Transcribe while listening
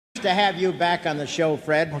To have you back on the show,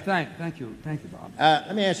 Fred. Well, thank you, Bob.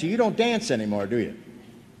 Let me ask you, you don't dance anymore, do you?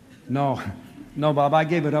 No, Bob, I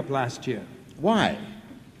gave it up last year. Why?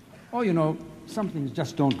 Oh, you know, some things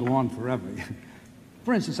just don't go on forever.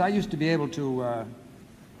 For instance, I used to be able to,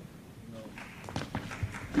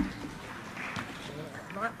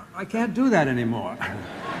 I can't do that anymore.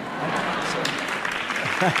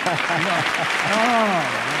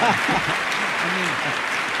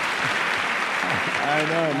 I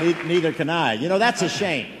know, neither can I. You know, that's a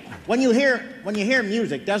shame. When you hear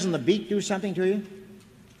music, doesn't the beat do something to you?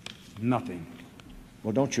 Nothing.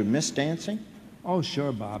 Well, don't you miss dancing? Oh,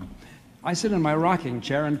 sure, Bob. I sit in my rocking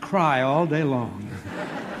chair and cry all day long.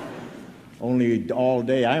 Only all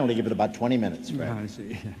day? I only give it about 20 minutes, Fred. I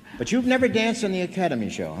see. But you've never danced on the Academy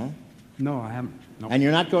show, huh? No, I haven't. No. And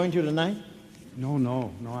you're not going to tonight? No,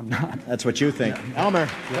 I'm not. That's what you think. Yeah. Elmer,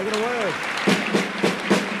 take it away.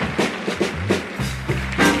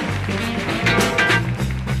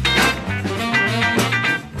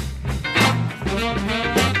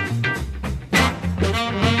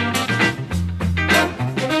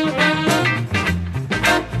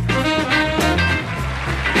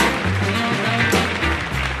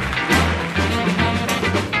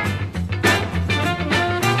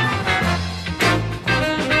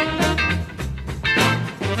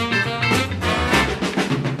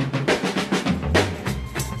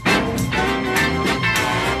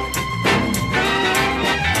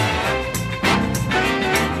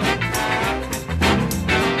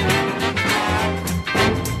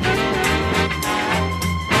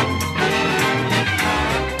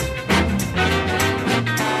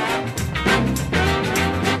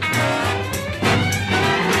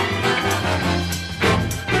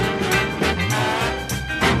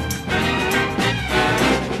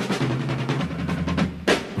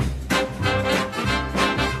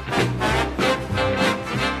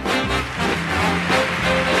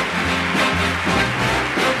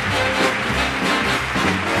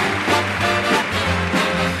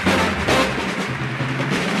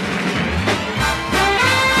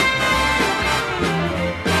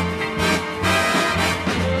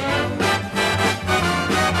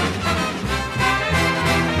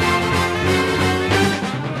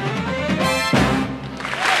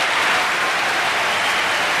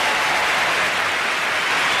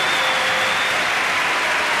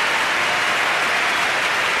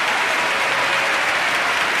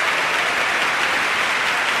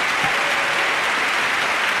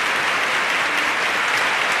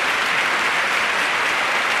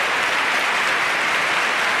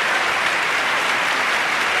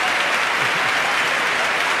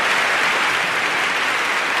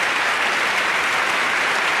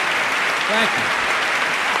 Thank you.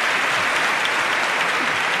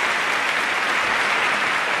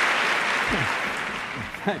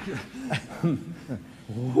 Thank you.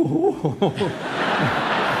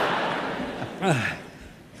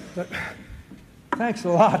 Thanks a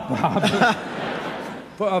lot,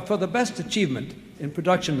 Bob, for the best achievement in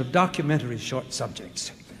production of documentary short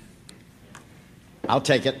subjects. I'll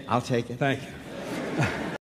take it. Thank you.